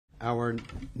Our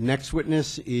next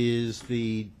witness is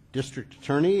the District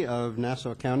Attorney of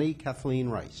Nassau County, Kathleen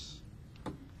Rice.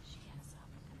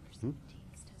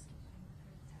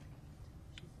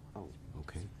 Oh,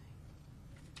 okay.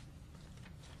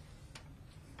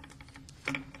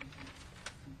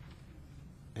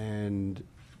 And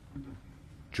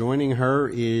joining her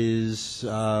is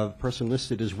a person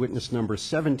listed as witness number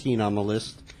 17 on the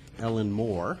list, Ellen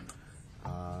Mohr.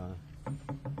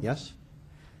 Yes?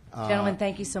 Gentlemen,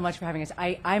 thank you so much for having us.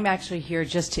 I'm actually here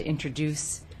just to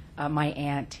introduce my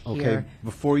aunt here. Okay.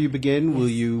 Before you begin, will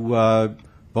you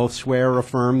both swear or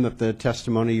affirm that the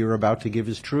testimony you're about to give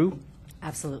is true?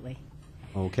 Absolutely.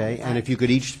 Okay. And if you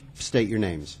could each state your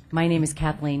names. My name is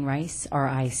Kathleen Rice,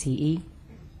 R-I-C-E.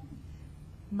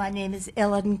 My name is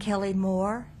Ellen Kelly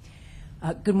Mohr.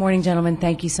 Good morning, gentlemen.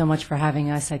 Thank you so much for having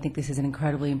us. I think this is an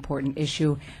incredibly important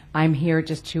issue. I'm here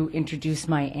just to introduce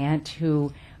my aunt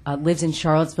who lives in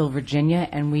Charlottesville, Virginia,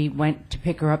 and we went to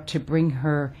pick her up to bring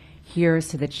her here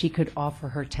so that she could offer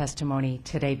her testimony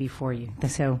today before you.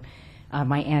 So,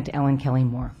 my Aunt Ellen Kelly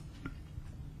Mohr.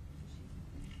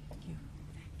 Thank you.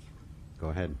 Go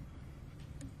ahead.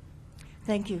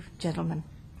 Thank you, gentlemen.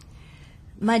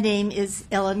 My name is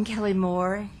Ellen Kelly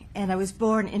Mohr, and I was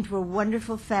born into a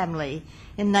wonderful family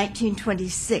in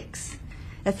 1926,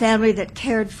 a family that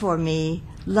cared for me,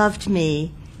 loved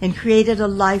me, and created a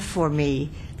life for me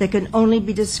that can only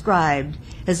be described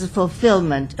as a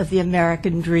fulfillment of the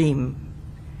American dream.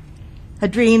 A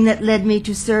dream that led me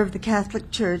to serve the Catholic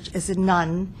Church as a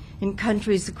nun in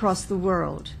countries across the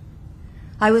world.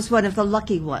 I was one of the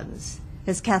lucky ones,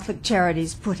 as Catholic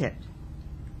Charities put it.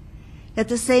 At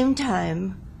the same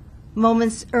time,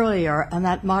 moments earlier on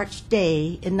that March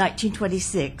day in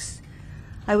 1926,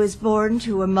 I was born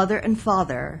to a mother and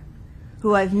father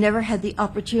who I've never had the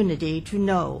opportunity to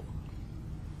know.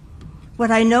 What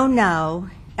I know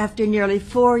now, after nearly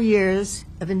 4 years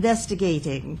of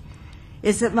investigating,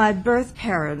 is that my birth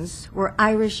parents were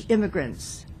Irish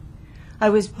immigrants. I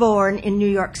was born in New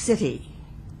York City.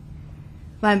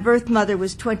 My birth mother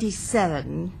was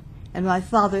 27 and my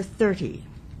father 30.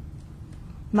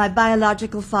 My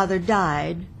biological father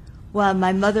died while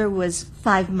my mother was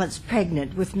 5 months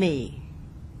pregnant with me.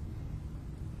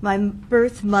 My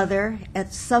birth mother,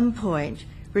 at some point,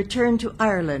 returned to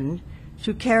Ireland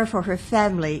to care for her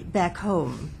family back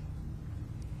home.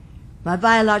 My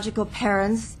biological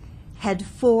parents had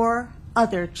 4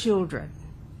 other children.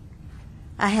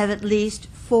 I have at least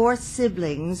 4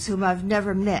 siblings whom I've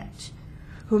never met,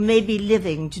 who may be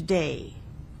living today.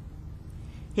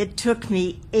 It took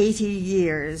me 80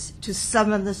 years to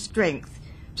summon the strength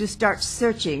to start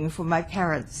searching for my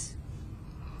parents.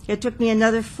 It took me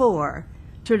another 4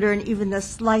 to learn even the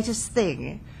slightest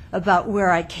thing about where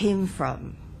I came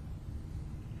from.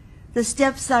 The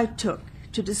steps I took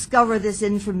to discover this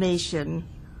information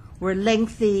were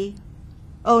lengthy,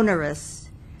 onerous,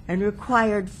 and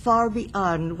required far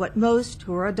beyond what most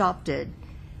who are adopted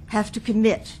have to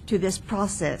commit to this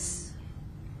process.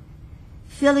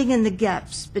 Filling in the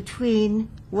gaps between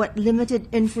what limited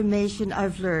information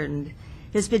I've learned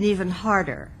has been even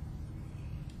harder.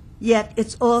 Yet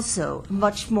it's also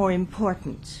much more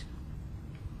important.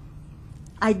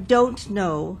 I don't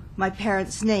know my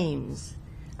parents' names.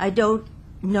 I don't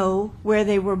know where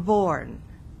they were born.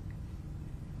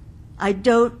 I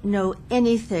don't know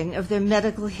anything of their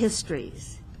medical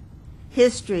histories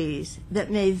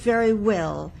that may very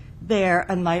well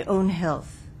bear on my own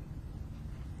health.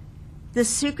 The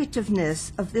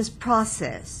secretiveness of this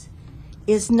process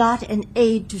is not an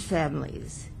aid to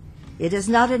families. It is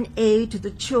not an aid to the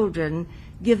children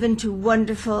given to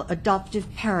wonderful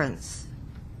adoptive parents.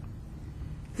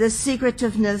 The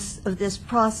secretiveness of this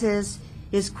process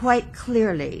is quite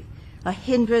clearly a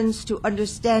hindrance to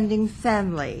understanding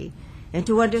family and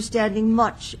to understanding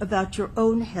much about your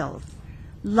own health,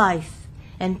 life,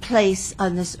 and place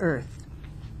on this earth.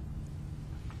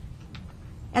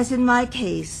 As in my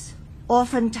case,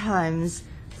 oftentimes,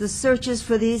 the searches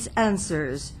for these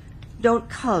answers don't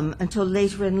come until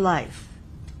later in life.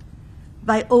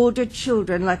 By older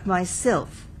children like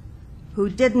myself, who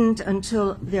didn't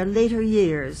until their later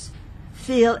years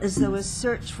feel as though a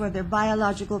search for their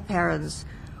biological parents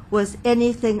was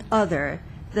anything other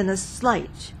than a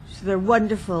slight to their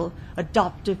wonderful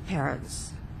adoptive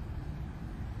parents.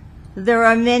 There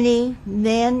are many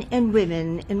men and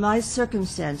women in my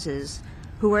circumstances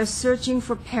who are searching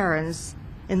for parents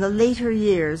in the later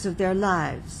years of their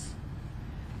lives,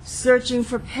 searching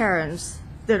for parents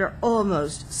that are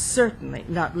almost certainly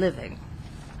not living.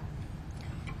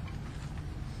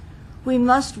 We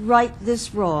must right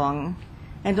this wrong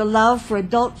and allow for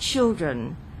adult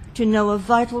children to know a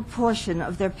vital portion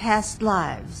of their past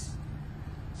lives.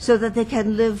 so that they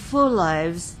can live full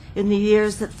lives in the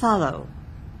years that follow.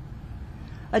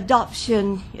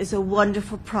 Adoption is a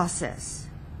wonderful process.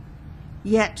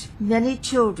 Yet many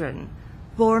children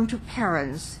born to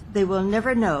parents they will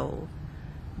never know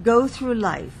go through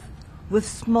life with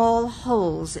small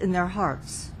holes in their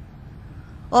hearts.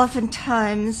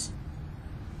 Oftentimes,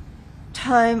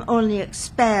 time only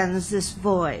expands this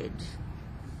void.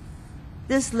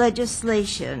 This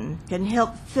legislation can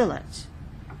help fill it,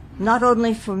 not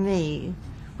only for me,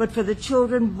 but for the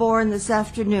children born this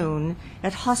afternoon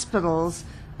at hospitals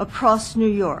across New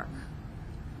York.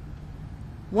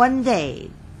 One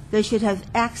day, they should have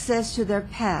access to their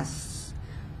pasts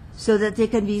so that they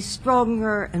can be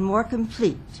stronger and more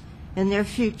complete in their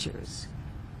futures.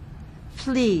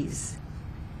 Please,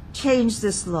 change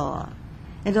this law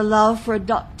and allow for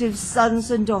adoptive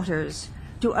sons and daughters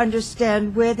to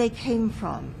understand where they came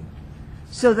from,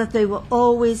 so that they will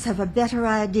always have a better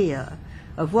idea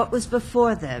of what was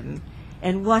before them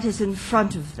and what is in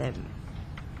front of them.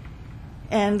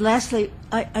 And lastly,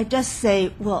 I just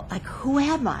say, well, like, who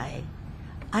am I?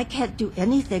 I can't do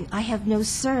anything. I have no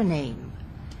surname.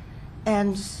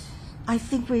 And I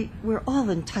think we're all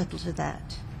entitled to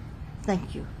that.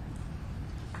 Thank you.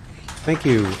 Thank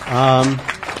you.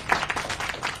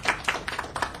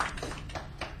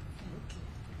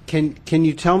 Can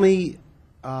you tell me,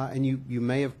 and you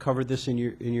may have covered this in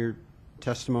your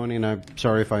testimony, and I'm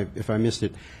sorry if I missed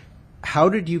it. How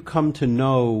did you come to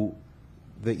know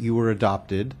that you were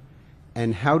adopted,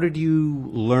 and how did you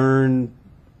learn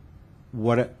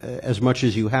as much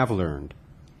as you have learned?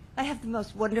 I have the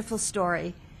most wonderful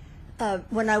story.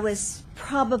 When I was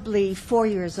probably 4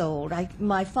 years old,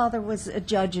 my father was a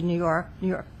judge in New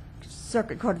York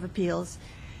Circuit Court of Appeals.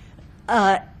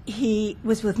 He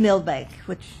was with Millbank,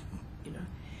 which,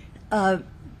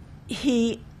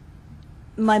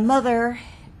 my mother,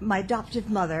 my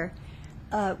adoptive mother,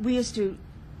 we used to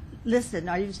listen.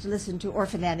 I used to listen to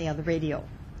Orphan Annie on the radio.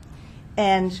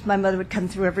 And my mother would come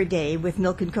through every day with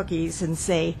milk and cookies and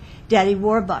say, Daddy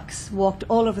Warbucks walked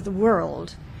all over the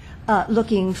world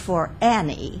looking for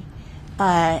Annie.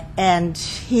 And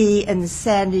he and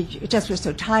Sandy just were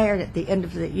so tired at the end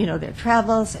of their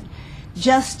travels. And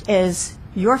just as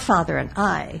your father and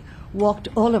I walked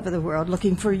all over the world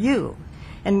looking for you.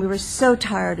 And we were so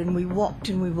tired, and we walked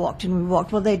and we walked and we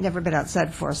walked. Well, they'd never been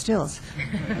outside Forest Hills.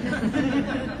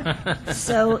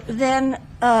 So then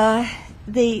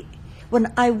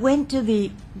when I went to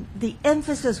the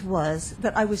emphasis was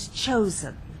that I was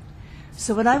chosen.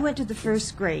 So when I went to the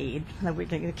first grade, I went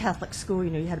to a Catholic school,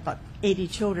 you had about 80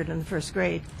 children in the first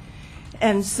grade.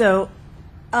 And so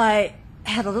I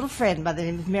had a little friend by the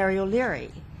name of Mary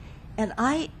O'Leary. And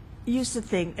I used to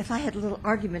think, if I had a little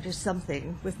argument or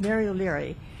something with Mary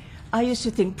O'Leary, I used to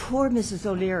think, poor Mrs.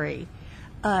 O'Leary,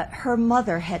 her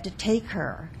mother had to take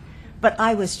her, but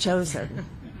I was chosen.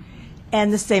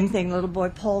 And the same thing, little boy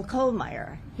Paul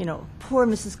Kohlmeyer. Poor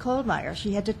Mrs. Kohlmeyer,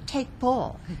 she had to take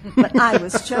Paul, but I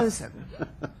was chosen.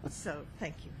 So,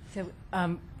 thank you. So,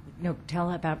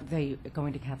 tell about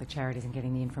going to Catholic Charities and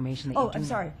getting the information that you do. Oh, I'm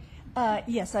sorry.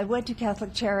 Yes, I went to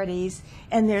Catholic Charities,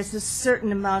 and there's a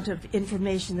certain amount of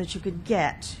information that you could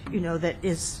get, that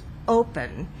is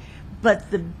open. But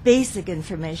the basic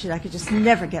information, I could just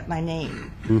never get my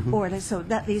name. Mm-hmm. So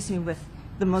that leaves me with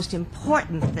the most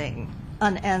important thing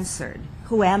unanswered.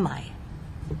 Who am I?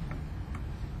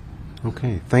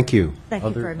 Okay, thank you. Thank you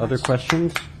very much. Other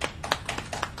questions?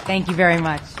 Thank you very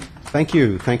much. Thank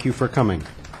you. Thank you for coming.